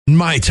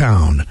My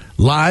Town,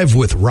 live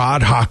with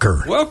Rod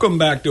Hawker. Welcome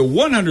back to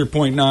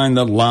 100.9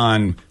 The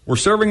Line. We're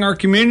serving our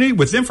community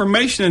with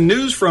information and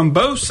news from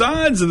both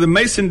sides of the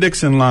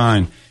Mason-Dixon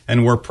line.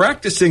 And we're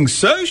practicing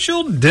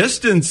social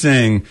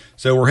distancing.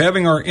 So we're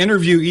having our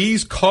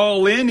interviewees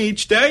call in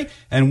each day.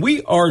 And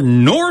we are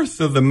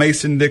north of the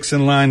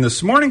Mason-Dixon line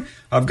this morning.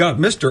 I've got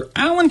Mr.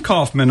 Alan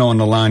Coffman on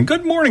the line.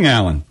 Good morning,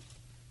 Alan.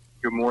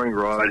 Good morning,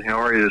 Rod. How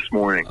are you this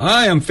morning?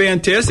 I am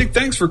fantastic.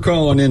 Thanks for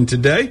calling in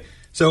today.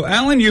 So,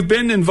 Alan, you've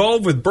been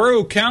involved with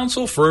Borough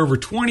Council for over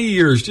 20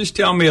 years. Just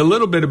tell me a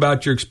little bit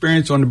about your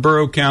experience on the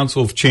Borough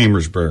Council of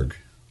Chambersburg.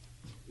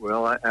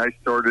 Well, I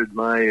started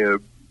my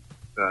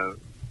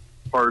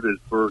part as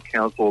Borough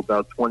Council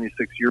about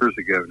 26 years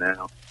ago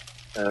now.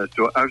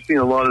 So I've seen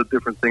a lot of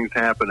different things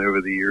happen over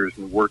the years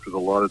and worked with a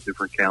lot of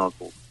different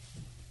councils.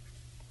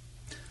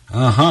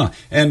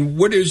 And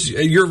what is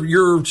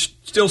you're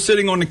still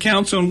sitting on the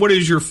council, and what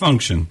is your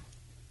function?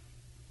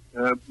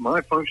 My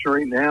function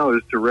right now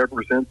is to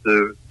represent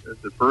the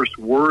first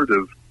ward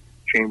of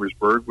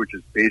Chambersburg, which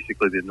is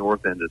basically the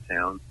north end of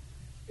town,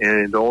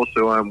 and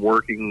also I'm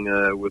working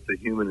with the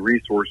human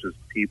resources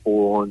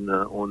people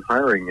on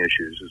hiring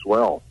issues as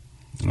well.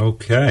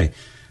 Okay,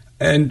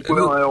 and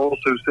well, I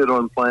also sit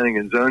on planning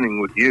and zoning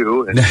with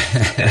you,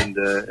 and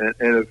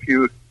a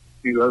few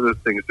other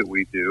things that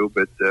we do,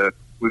 but.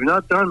 We've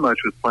not done much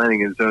with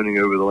planning and zoning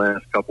over the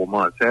last couple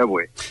months, have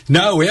we?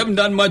 No, we haven't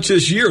done much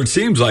this year. It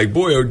seems like,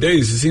 boy, oh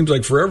days, it seems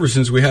like forever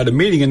since we had a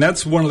meeting, and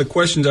that's one of the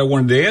questions I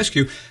wanted to ask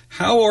you.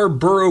 How are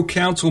Borough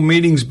Council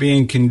meetings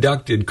being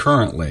conducted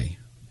currently?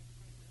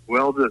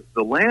 Well,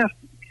 the last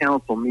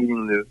council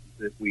meeting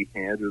that we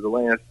had, or the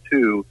last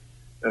two,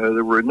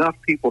 there were enough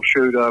people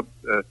showed up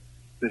to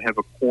have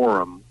a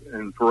quorum,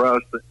 and for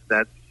us,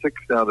 that's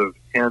 6 out of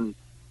 10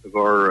 of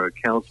our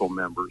council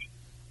members.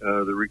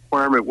 The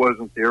requirement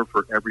wasn't there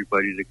for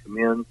everybody to come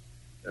in.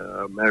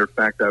 Matter of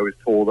fact, I was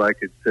told I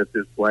could set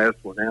this last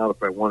one out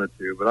if I wanted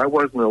to, but I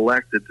wasn't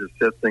elected to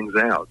set things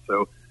out.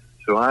 So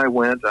I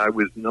went. I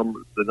was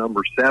the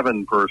number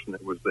 7 person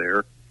that was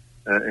there,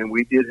 and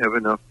we did have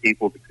enough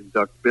people to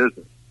conduct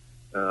business.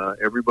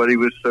 Everybody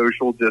was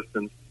social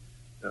distanced.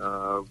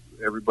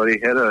 Everybody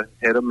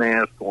had a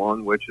mask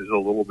on, which is a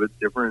little bit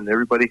different, and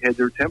everybody had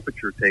their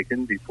temperature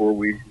taken before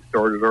we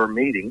started our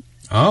meeting.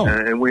 Oh.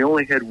 And we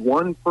only had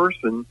one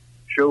person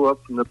show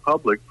up from the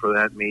public for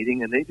that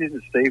meeting, and they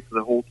didn't stay for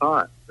the whole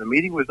time. The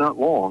meeting was not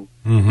long,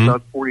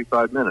 about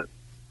 45 minutes.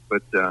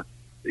 But,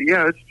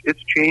 yeah, it's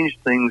changed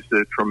things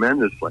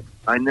tremendously.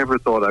 I never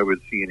thought I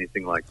would see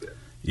anything like this.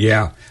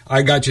 Yeah,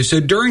 I got you. So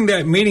during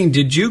that meeting,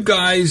 did you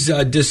guys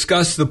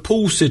discuss the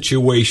pool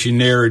situation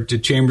there at the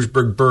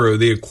Chambersburg Borough,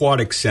 the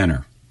Aquatic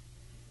Center?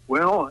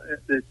 Well,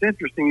 it's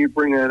interesting you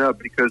bring that up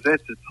because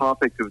that's a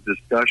topic of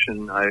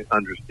discussion, I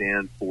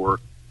understand, for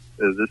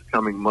this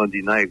coming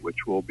Monday night,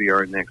 which will be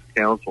our next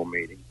council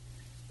meeting.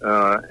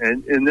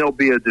 And there'll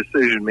be a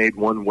decision made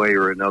one way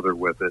or another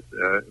with it.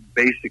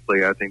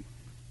 Basically, I think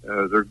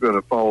they're going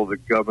to follow the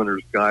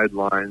governor's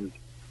guidelines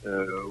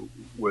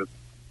with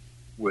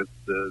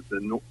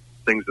the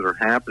things that are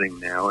happening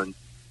now. And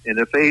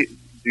if they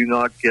do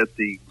not get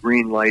the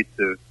green light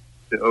to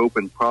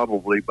open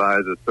probably by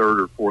the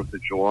 3rd or 4th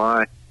of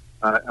July,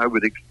 I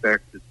would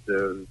expect that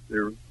the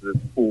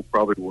pool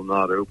probably will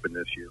not open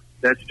this year.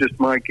 That's just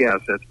my guess.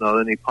 That's not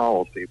any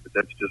policy, but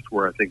that's just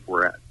where I think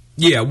we're at.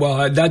 Yeah,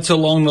 well, that's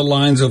along the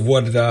lines of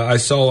what I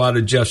saw out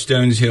of Jeff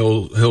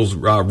Stonehill's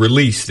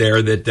release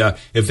there, that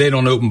if they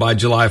don't open by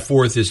July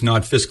 4th, it's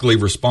not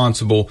fiscally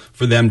responsible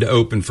for them to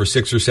open for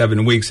 6 or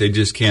 7 weeks. They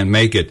just can't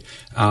make it.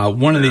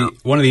 One of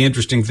the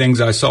interesting things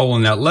I saw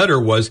in that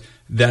letter was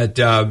that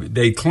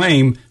they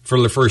claim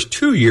for the first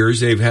 2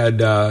 years they've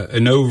had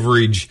an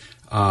overage.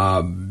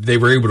 They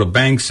were able to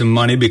bank some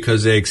money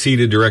because they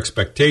exceeded their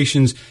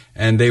expectations,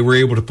 and they were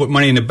able to put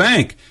money in the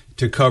bank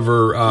to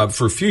cover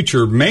for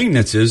future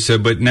maintenances.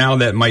 But now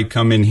that might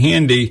come in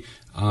handy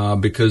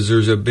because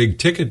there's a big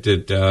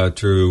ticket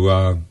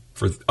for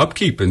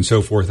upkeep and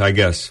so forth, I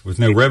guess, with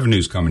no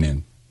revenues coming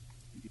in.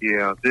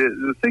 Yeah,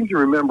 the thing to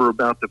remember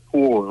about the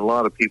pool, and a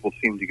lot of people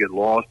seem to get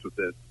lost with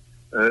it,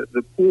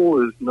 the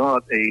pool is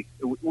not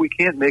we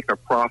can't make a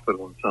profit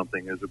on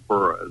something as a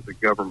borough, as a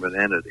government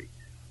entity.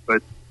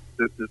 But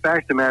the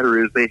fact of the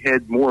matter is they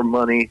had more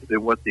money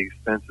than what the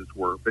expenses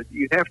were. But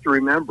you have to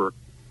remember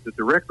that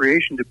the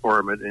recreation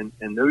department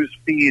and those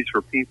fees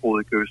for people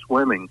that go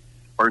swimming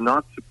are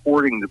not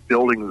supporting the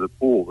building of the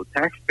pool.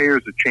 The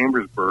taxpayers of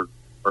Chambersburg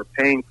are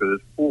paying for this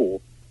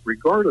pool,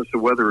 regardless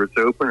of whether it's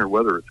open or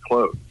whether it's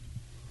closed.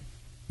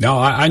 No,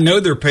 I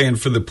know they're paying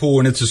for the pool,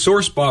 and it's a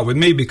sore spot with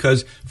me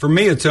because for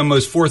me it's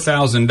almost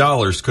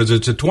 $4,000 because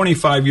it's a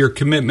 25-year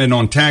commitment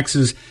on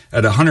taxes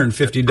at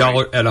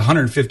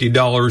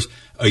 $150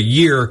 a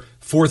year.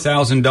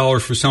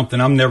 $4,000 for something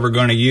I'm never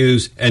going to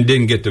use and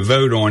didn't get to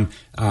vote on.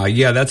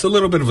 Yeah, that's a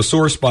little bit of a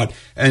sore spot.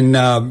 And,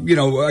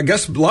 I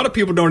guess a lot of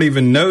people don't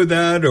even know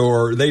that,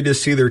 or they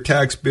just see their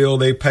tax bill,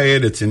 they pay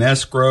it, it's in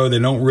escrow, they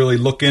don't really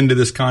look into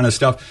this kind of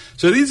stuff.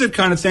 So these are the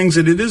kind of things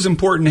that it is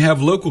important to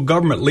have local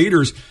government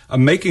leaders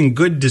making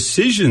good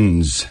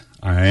decisions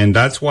And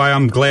that's why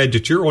I'm glad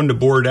that you're on the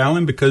board,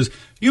 Alan, because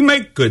you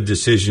make good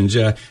decisions.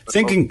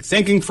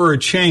 Thinking for a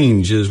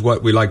change is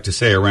what we like to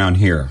say around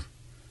here.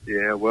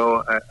 Yeah,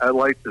 well, I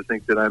like to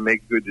think that I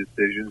make good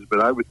decisions,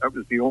 but I was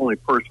the only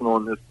person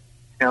on this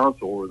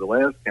council, or the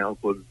last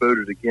council, that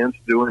voted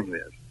against doing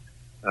this.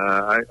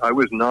 I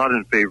was not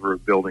in favor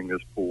of building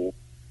this pool.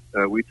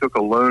 We took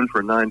a loan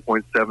for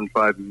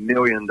 $9.75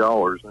 million,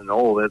 and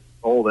all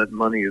that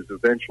money is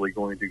eventually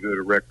going to go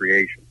to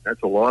recreation.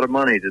 That's a lot of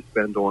money to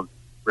spend on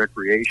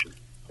recreation,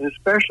 and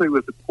especially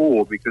with the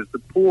pool, because the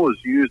pool is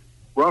used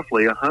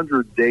roughly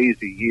 100 days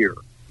a year.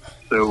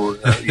 So,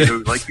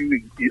 like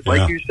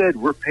you said,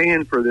 we're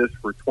paying for this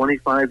for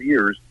 25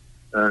 years.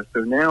 So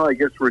now I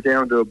guess we're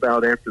down to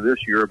after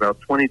this year,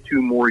 about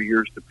 22 more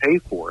years to pay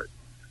for it.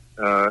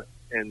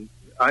 And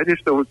I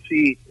just don't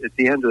see at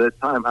the end of that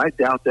time, I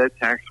doubt that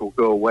tax will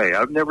go away.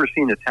 I've never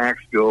seen a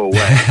tax go away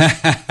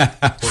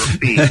or a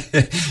fee.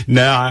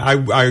 No,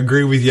 I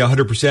agree with you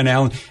 100%,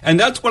 Alan. And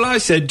that's what I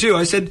said, too.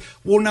 I said,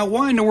 well, now,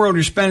 why in the world are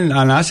you spending?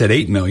 And I said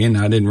 $8 million.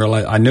 I didn't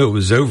realize. I knew it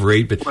was over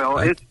 $8, but,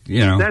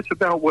 that's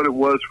about what it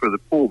was for the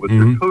pool. But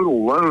the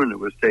total loan that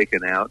was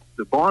taken out,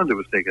 the bond that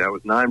was taken out,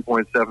 was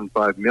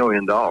 $9.75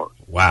 million.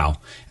 Wow.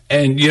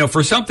 And,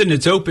 for something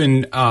that's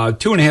open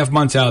 2.5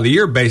 months out of the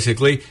year,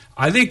 basically,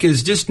 I think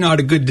is just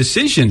not a good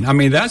decision. I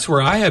mean, that's where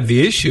I have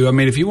the issue. I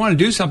mean, if you want to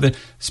do something,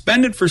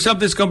 spend it for something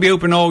that's going to be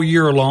open all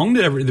year long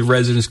that the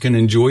residents can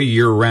enjoy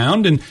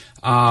year-round, and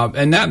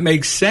that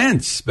makes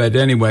sense. But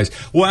anyways,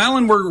 well,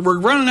 Alan, we're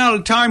running out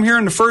of time here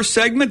in the first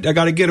segment. I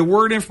got to get a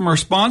word in from our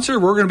sponsor.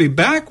 We're going to be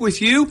back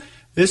with you.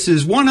 This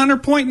is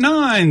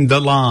 100.9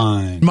 The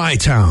Line. My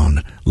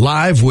Town,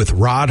 live with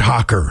Rod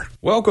Hawker.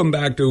 Welcome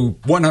back to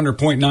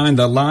 100.9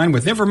 The Line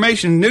with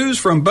information and news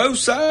from both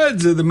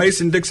sides of the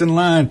Mason-Dixon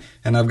line.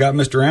 And I've got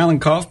Mr. Alan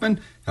Coffman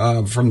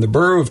from the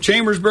Borough of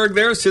Chambersburg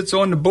there, sits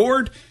on the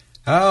board.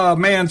 Oh,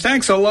 man,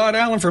 thanks a lot,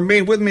 Alan, for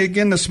being with me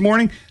again this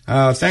morning.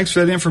 Thanks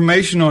for that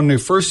information on the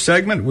first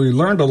segment. We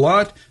learned a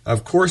lot.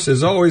 Of course,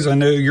 as always, I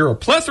know you're a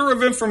plethora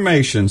of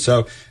information,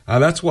 so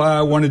that's why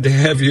I wanted to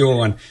have you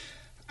on.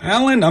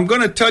 Alan, I'm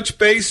going to touch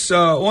base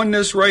on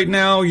this right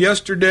now.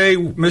 Yesterday,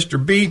 Mr.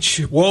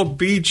 Bietsch, Walt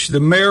Bietsch, the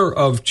mayor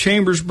of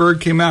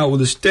Chambersburg, came out with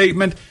a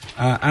statement.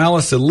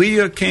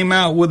 Elia came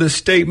out with a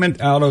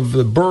statement out of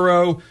the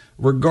borough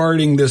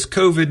regarding this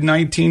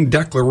COVID-19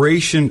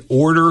 declaration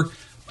order.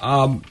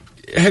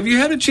 Have you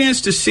had a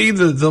chance to see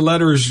the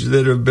letters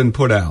that have been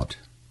put out?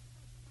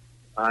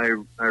 I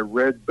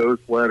read both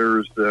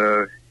letters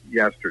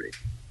yesterday.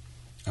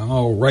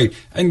 All right.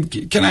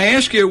 And can I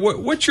ask you,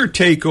 what's your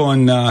take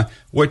on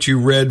what you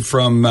read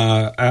from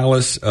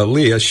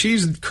Elia?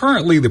 She's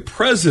currently the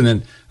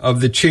president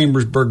of the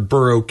Chambersburg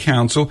Borough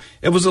Council.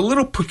 It was a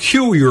little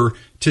peculiar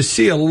to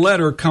see a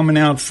letter coming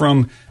out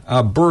from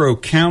Borough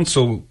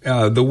Council,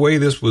 the way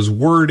this was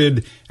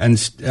worded and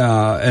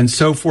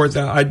so forth.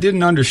 I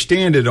didn't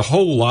understand it a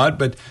whole lot,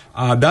 but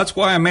that's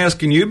why I'm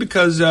asking you,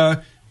 because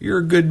you're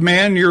a good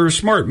man, you're a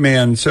smart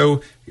man.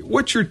 So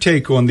what's your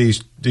take on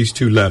these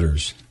two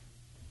letters?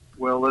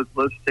 Well,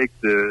 let's take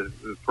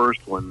the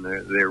first one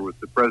there with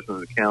the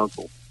president of the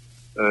council.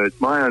 It's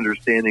my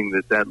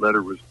understanding that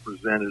letter was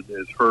presented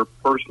as her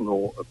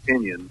personal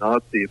opinion,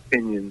 not the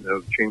opinion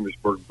of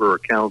Chambersburg Borough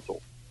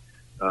Council.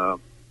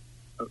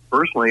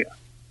 Personally,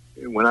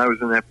 when I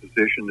was in that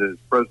position as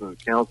president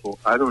of council,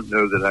 I don't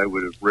know that I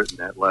would have written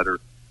that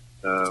letter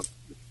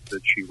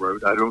that she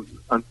wrote. I don't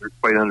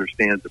quite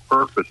understand the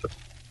purpose of it.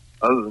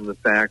 Other than the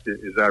fact that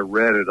as I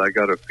read it, I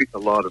got a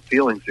lot of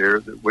feelings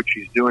there that what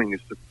she's doing is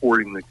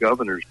supporting the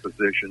governor's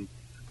position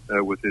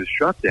with his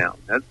shutdown.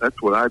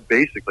 That's what I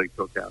basically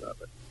took out of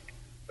it.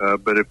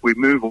 But if we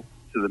move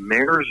to the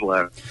mayor's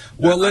letter,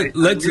 well,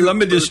 let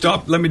me just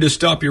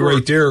stop you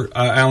right there,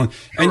 Alan.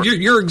 Sure. And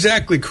you're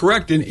exactly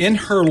correct. In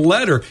her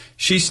letter,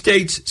 she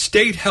states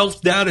state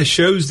health data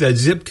shows that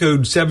zip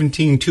code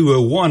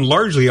 17201,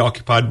 largely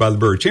occupied by the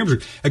Borough of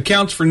Chambersburg,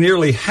 accounts for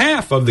nearly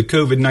half of the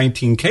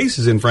COVID-19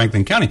 cases in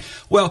Franklin County.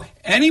 Well,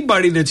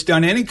 anybody that's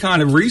done any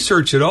kind of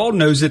research at all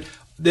knows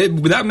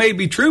that may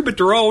be true, but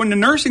they're all in the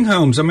nursing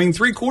homes. I mean,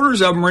 3/4 of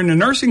them are in the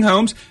nursing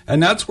homes,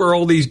 and that's where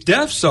all these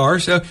deaths are.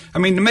 So, I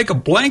mean, to make a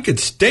blanket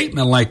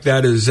statement like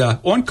that is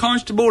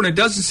unconscionable, and it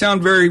doesn't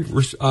sound very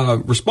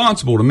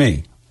responsible to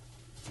me.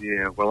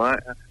 Yeah, well,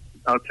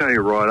 I'll tell you,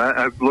 Rod,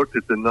 I've looked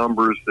at the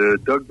numbers.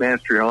 Doug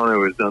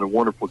Mastriano has done a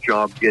wonderful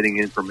job getting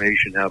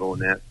information out on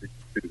that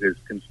to his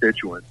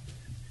constituents.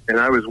 And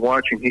I was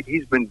watching,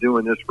 he's been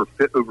doing this for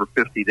over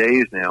 50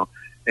 days now.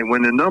 And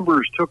when the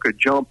numbers took a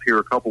jump here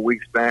a couple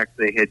weeks back,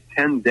 they had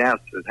 10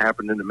 deaths that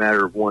happened in a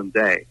matter of one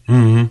day.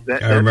 Mm-hmm.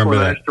 That's when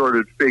I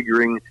started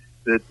figuring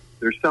that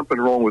there's something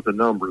wrong with the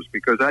numbers,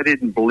 because I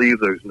didn't believe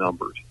those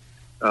numbers.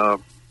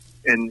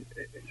 And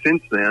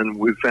since then,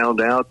 we've found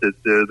out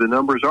that the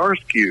numbers are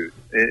skewed.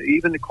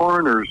 Even the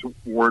coroners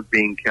weren't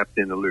being kept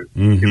in the loop.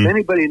 Mm-hmm. If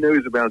anybody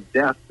knows about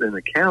deaths in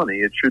the county,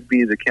 it should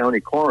be the county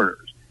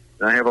coroners.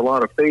 And I have a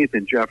lot of faith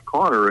in Jeff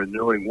Connor in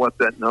knowing what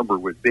that number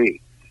would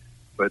be.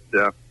 But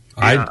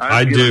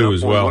I do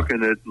as well.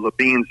 Looking at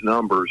Levine's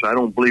numbers, I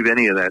don't believe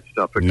any of that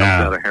stuff that comes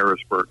out of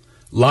Harrisburg.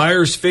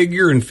 Liars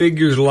figure and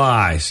figures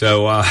lie.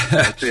 So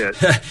that's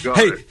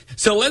it.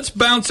 So let's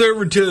bounce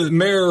over to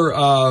Mayor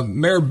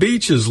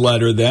Bietsch's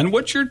letter then.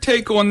 What's your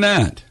take on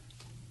that?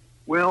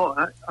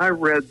 Well, I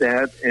read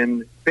that,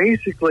 and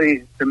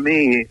basically, to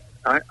me,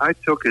 I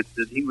took it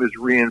that he was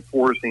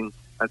reinforcing,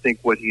 I think,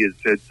 what he had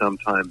said some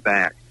time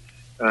back.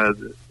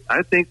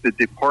 I think the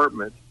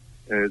department,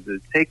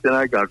 the take that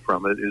I got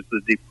from it is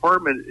the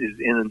department is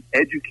in an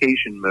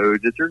education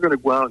mode that they're going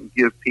to go out and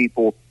give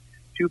people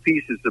two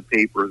pieces of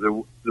paper.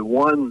 The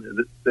one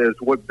that says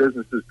what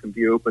businesses can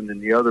be open,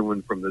 and the other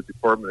one from the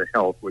Department of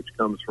Health, which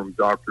comes from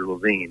Dr.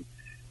 Levine.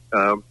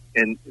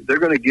 And they're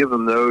going to give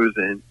them those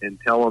and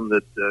tell them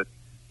that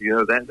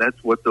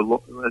that's what's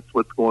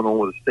going on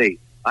with the state.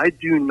 I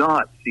do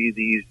not see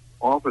these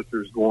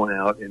officers going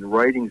out and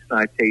writing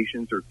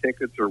citations or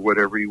tickets or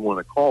whatever you want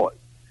to call it.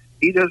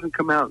 He doesn't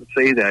come out and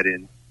say that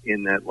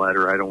in that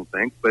letter, I don't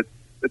think, but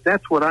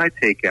that's what I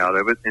take out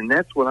of it, and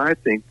that's what I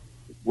think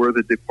where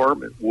the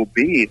department will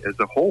be as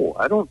a whole.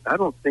 I don't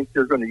think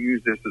they're going to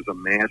use this as a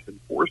mass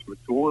enforcement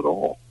tool at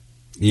all.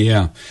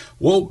 Yeah.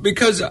 Well,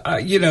 because,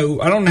 I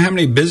don't know how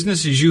many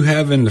businesses you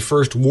have in the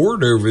first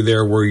ward over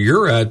there where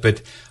you're at,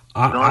 but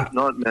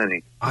not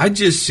many. I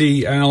just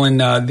see,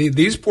 Alan,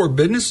 these poor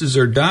businesses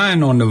are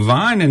dying on the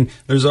vine, and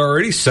there's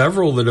already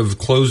several that have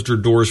closed their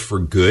doors for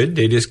good.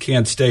 They just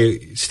can't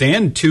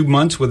stand 2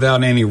 months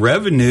without any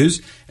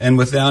revenues and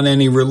without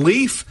any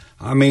relief.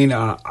 I mean,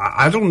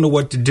 I don't know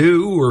what to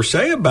do or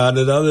say about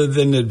it other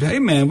than that, hey,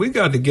 man, we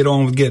got to get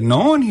on with getting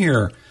on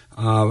here.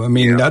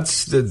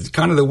 That's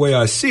kind of the way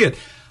I see it.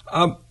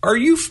 Are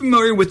you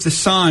familiar with the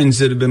signs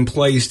that have been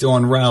placed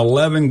on Route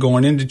 11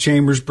 going into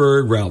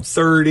Chambersburg, Route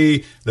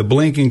 30, the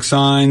blinking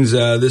signs,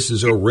 this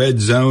is a red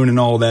zone and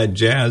all that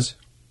jazz?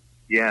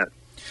 Yes.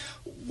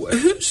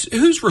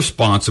 Who's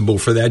responsible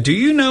for that? Do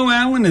you know,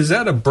 Alan? Is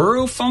that a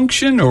borough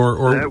function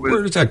or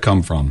where does that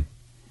come from?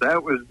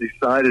 That was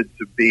decided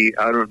to be,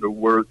 I don't know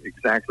where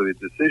exactly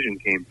the decision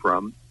came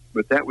from,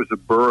 but that was a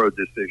borough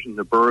decision.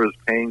 The borough is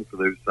paying for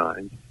those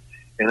signs.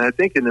 And I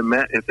think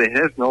if it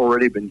hasn't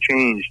already been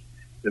changed,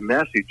 the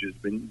message is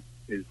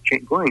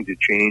going to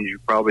change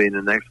probably in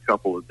the next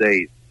couple of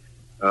days.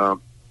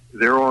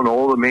 They're on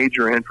all the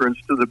major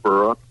entrances to the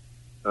borough.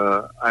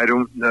 I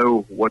don't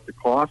know what the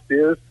cost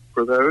is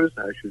for those.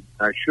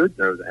 I should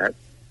know that.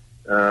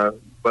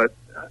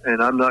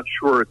 And I'm not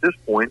sure at this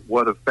point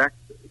what effect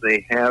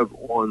they have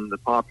on the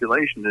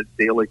population that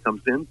daily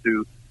comes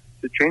into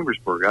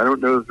Chambersburg. I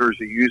don't know if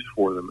there's a use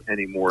for them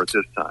anymore at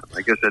this time.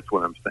 I guess that's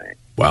what I'm saying.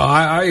 Well,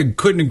 I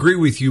couldn't agree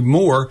with you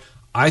more.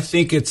 I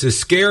think it's a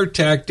scare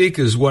tactic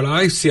is what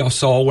I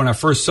saw when I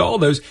first saw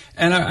those.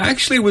 And I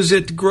actually was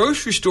at the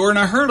grocery store and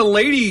I heard a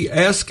lady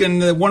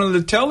asking one of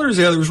the tellers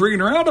there that was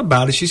reading her out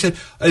about it. She said,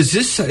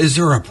 is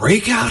there a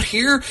breakout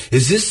here?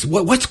 Is this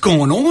what's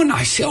going on?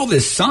 I see all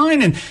this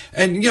sign and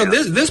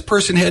this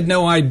person had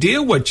no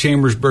idea what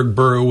Chambersburg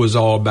Borough was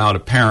all about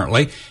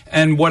apparently.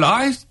 And what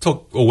I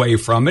took away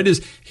from it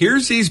is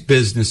here's these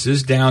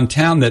businesses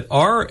downtown that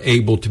are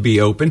able to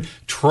be open,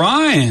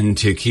 trying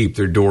to keep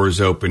their doors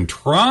open,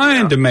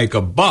 trying to make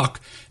a buck,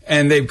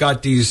 and they've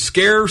got these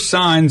scare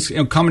signs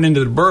coming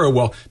into the borough.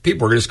 Well,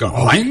 people are just going,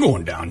 I ain't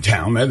going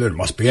downtown. There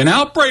must be an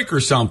outbreak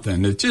or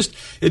something. It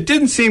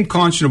didn't seem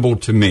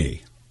conscionable to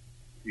me.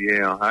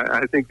 Yeah,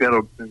 I think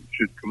that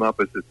should come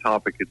up as a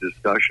topic of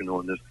discussion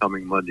on this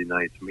coming Monday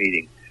night's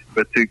meeting.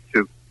 But to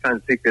kind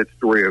of take that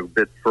story a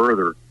bit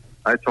further,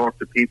 I talked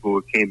to people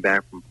who came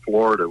back from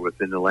Florida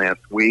within the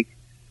last week,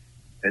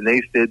 and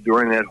they said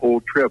during that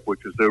whole trip,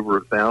 which was over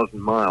 1,000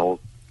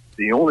 miles,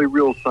 the only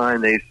real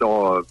sign they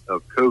saw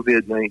of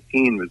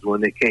COVID-19 was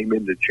when they came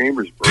into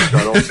Chambersburg,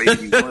 got off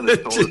 81 and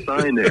saw the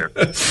sign there.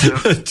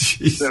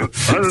 So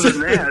other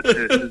than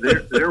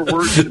that, their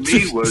word to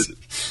me was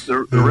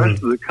the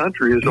rest of the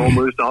country is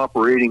almost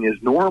operating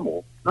as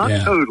normal.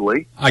 Not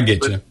totally. I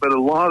get you. But a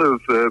lot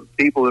of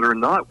people that are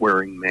not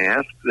wearing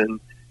masks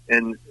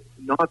and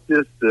not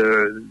this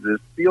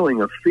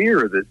feeling of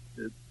fear that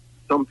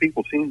some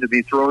people seem to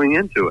be throwing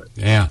into it.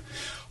 Yeah.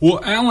 Well,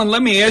 Alan,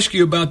 let me ask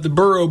you about the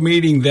borough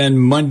meeting then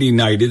Monday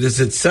night. It is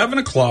at 7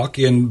 o'clock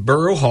in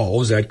Borough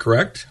Hall. Is that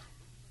correct?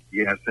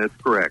 Yes, that's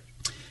correct.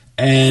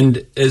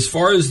 And as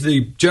far as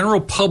the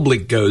general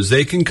public goes,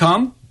 they can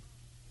come?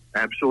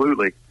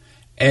 Absolutely.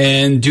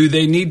 And do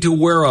they need to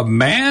wear a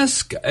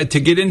mask to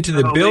get into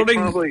the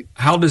building?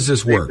 How does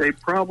this work? They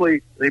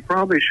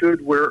probably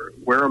should wear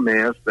a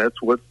mask.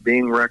 That's what's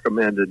being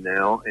recommended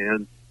now.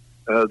 And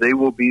they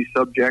will be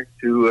subject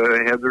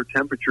to have their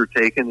temperature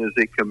taken as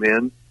they come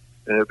in.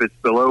 If it's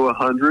below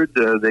 100,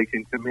 they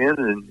can come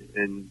in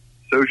and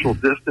social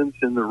distance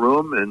in the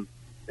room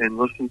and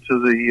listen to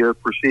the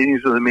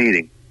proceedings of the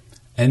meeting.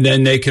 And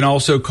then they can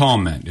also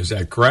comment. Is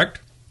that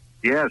correct?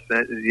 Yes.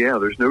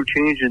 There's no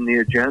change in the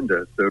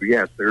agenda. So,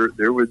 yes,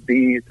 there would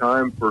be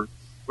time for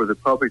the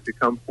public to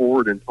come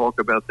forward and talk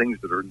about things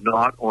that are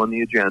not on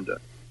the agenda.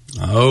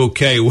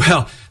 Okay,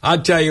 well,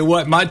 I'll tell you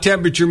what, my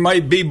temperature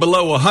might be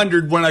below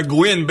 100 when I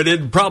go in, but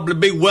it'd probably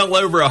be well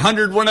over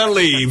 100 when I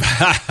leave.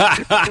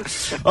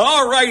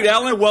 All right,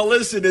 Alan. Well,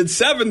 listen, it's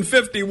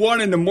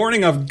 7:51 in the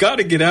morning. I've got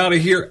to get out of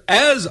here.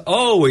 As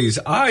always,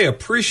 I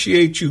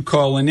appreciate you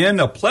calling in.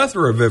 A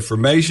plethora of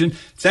information.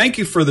 Thank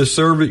you for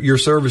your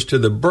service to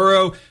the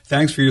borough.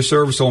 Thanks for your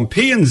service on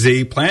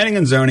P&Z, Planning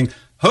and Zoning.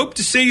 Hope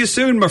to see you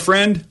soon, my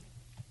friend.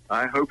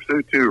 I hope so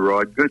too,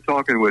 Rod. Good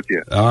talking with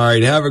you. All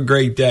right, have a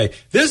great day.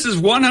 This is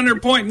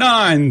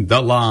 100.9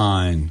 The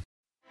Line.